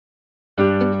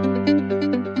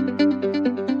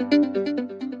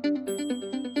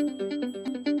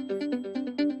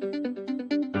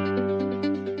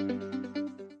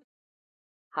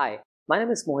My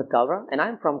name is Mohit Kalra and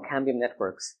I'm from Cambium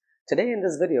Networks. Today in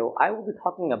this video, I will be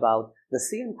talking about the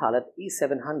cnPilot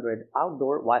e700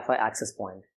 outdoor Wi-Fi access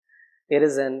point. It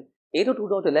is an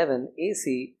 802.11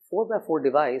 AC 4x4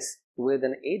 device with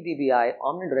an 8 dBi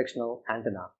omnidirectional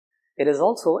antenna. It is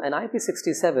also an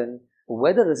IP67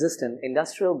 weather-resistant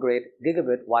industrial-grade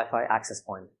gigabit Wi-Fi access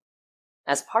point.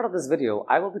 As part of this video,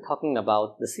 I will be talking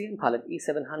about the cnPilot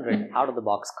e700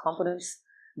 out-of-the-box components,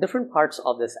 different parts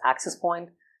of this access point,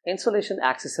 installation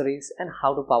accessories, and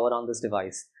how to power on this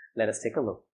device. Let us take a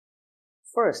look.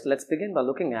 First, let's begin by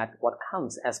looking at what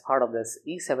comes as part of this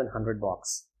e700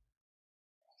 box.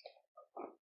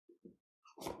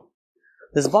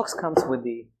 This box comes with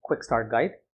the quick start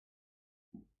guide,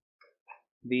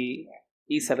 the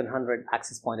e700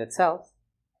 access point itself,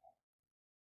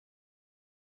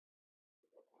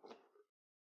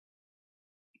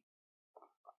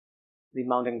 the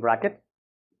mounting bracket.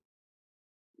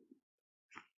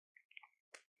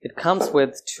 It comes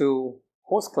with two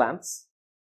hose clamps,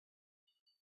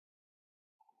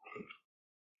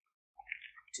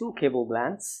 two cable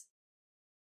glands,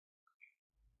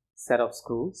 set of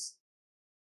screws,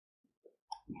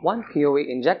 one PoE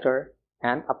injector,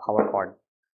 and a power cord.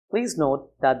 Please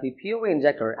note that the PoE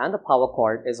injector and the power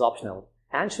cord is optional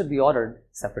and should be ordered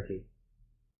separately.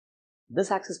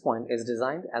 This access point is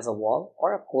designed as a wall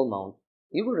or a pole mount.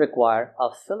 You will require a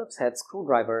Phillips head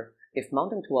screwdriver if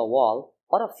mounting to a wall,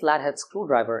 or a flathead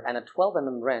screwdriver and a 12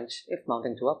 mm wrench if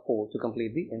mounting to a pole to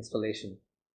complete the installation.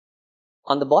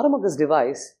 On the bottom of this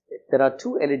device, there are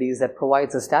two LEDs that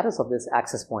provides the status of this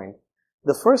access point.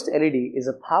 The first LED is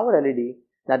a power LED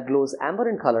that glows amber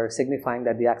in color, signifying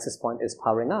that the access point is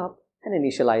powering up and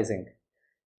initializing.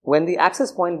 When the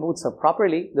access point boots up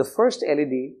properly, the first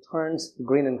LED turns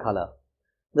green in color.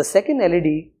 The second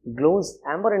LED glows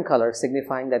amber in color,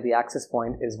 signifying that the access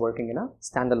point is working in a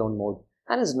standalone mode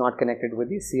and is not connected with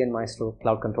the cnMaestro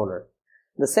cloud controller.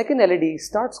 The second LED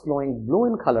starts glowing blue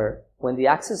in color when the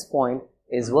access point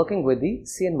is working with the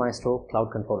cnMaestro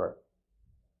cloud controller.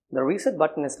 The reset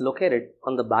button is located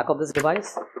on the back of this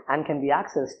device and can be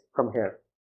accessed from here.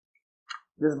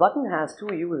 This button has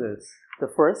two uses.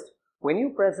 The first, when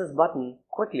you press this button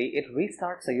quickly, it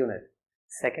restarts the unit.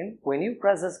 Second, when you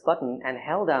press this button and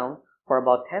held down for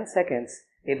about 10 seconds,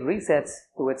 it resets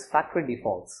to its factory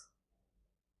defaults.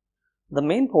 The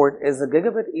main port is the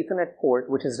gigabit Ethernet port,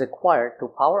 which is required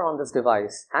to power on this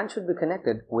device and should be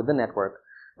connected with the network.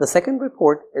 The secondary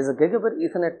port is a gigabit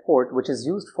Ethernet port, which is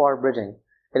used for bridging.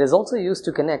 It is also used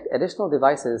to connect additional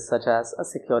devices such as a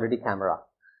security camera.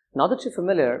 Now that you're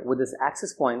familiar with this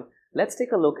access point, let's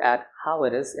take a look at how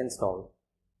it is installed.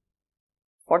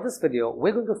 For this video,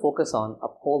 we're going to focus on a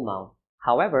pole mount.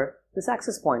 However, this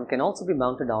access point can also be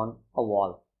mounted on a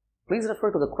wall. Please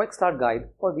refer to the quick start guide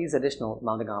for these additional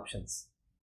mounting options.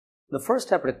 The first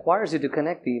step requires you to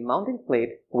connect the mounting plate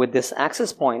with this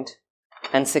access point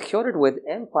and secure it with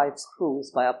M5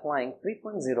 screws by applying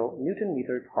 3.0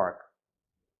 Newton-meter torque.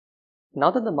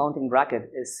 Now that the mounting bracket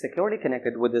is securely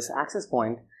connected with this access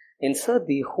point, insert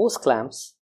the hose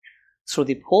clamps through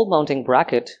the pole mounting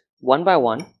bracket one by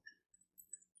one.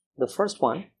 The first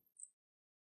one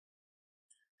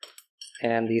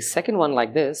and the second one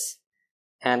like this,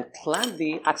 and clamp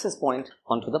the access point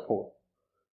onto the pole.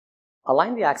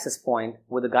 Align the access point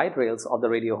with the guide rails of the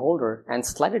radio holder and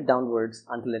slide it downwards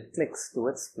until it clicks to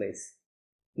its place.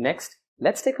 Next,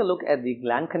 let's take a look at the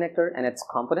gland connector and its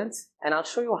components, and I'll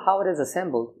show you how it is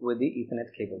assembled with the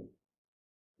Ethernet cable.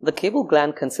 The cable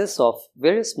gland consists of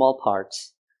various small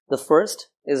parts. The first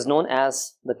is known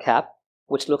as the cap,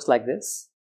 which looks like this.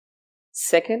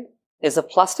 Second is a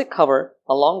plastic cover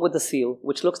along with the seal,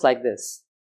 which looks like this.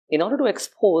 In order to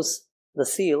expose the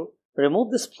seal, remove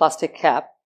this plastic cap,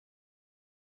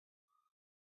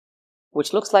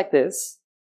 which looks like this.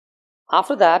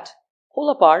 After that, pull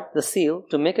apart the seal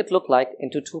to make it look like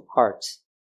into two parts.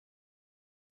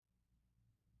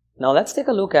 Now let's take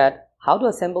a look at how to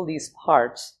assemble these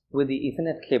parts with the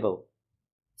Ethernet cable.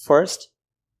 First,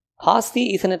 pass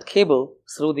the Ethernet cable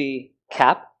through the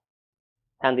cap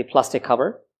and the plastic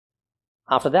cover.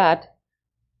 After that,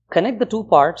 connect the two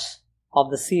parts of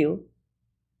the seal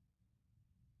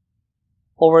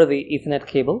over the Ethernet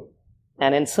cable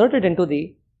and insert it into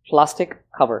the plastic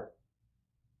cover.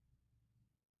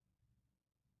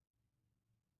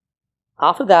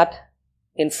 After that,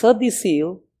 insert the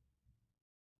seal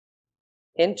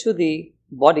into the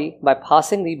body by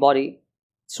passing the body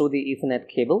through the Ethernet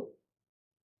cable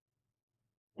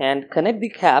and connect the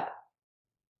cap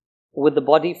with the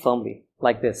body firmly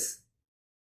like this.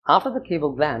 After the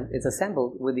cable gland is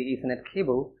assembled with the Ethernet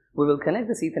cable, we will connect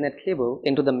this Ethernet cable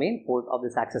into the main port of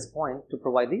this access point to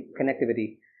provide the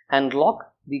connectivity. and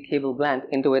lock the cable gland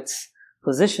into its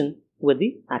position with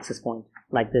the access point,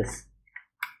 like this.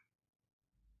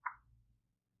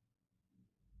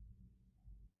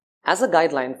 As a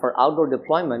guideline for outdoor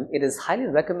deployment, it is highly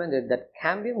recommended that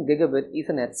Cambium Gigabit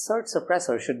Ethernet surge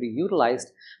suppressor should be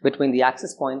utilized between the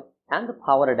access point and the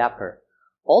power adapter.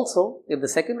 Also, if the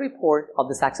secondary port of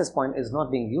this access point is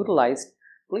not being utilized,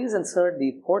 please insert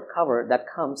the port cover that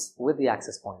comes with the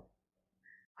access point.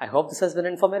 I hope this has been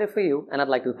informative for you, and I'd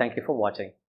like to thank you for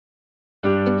watching.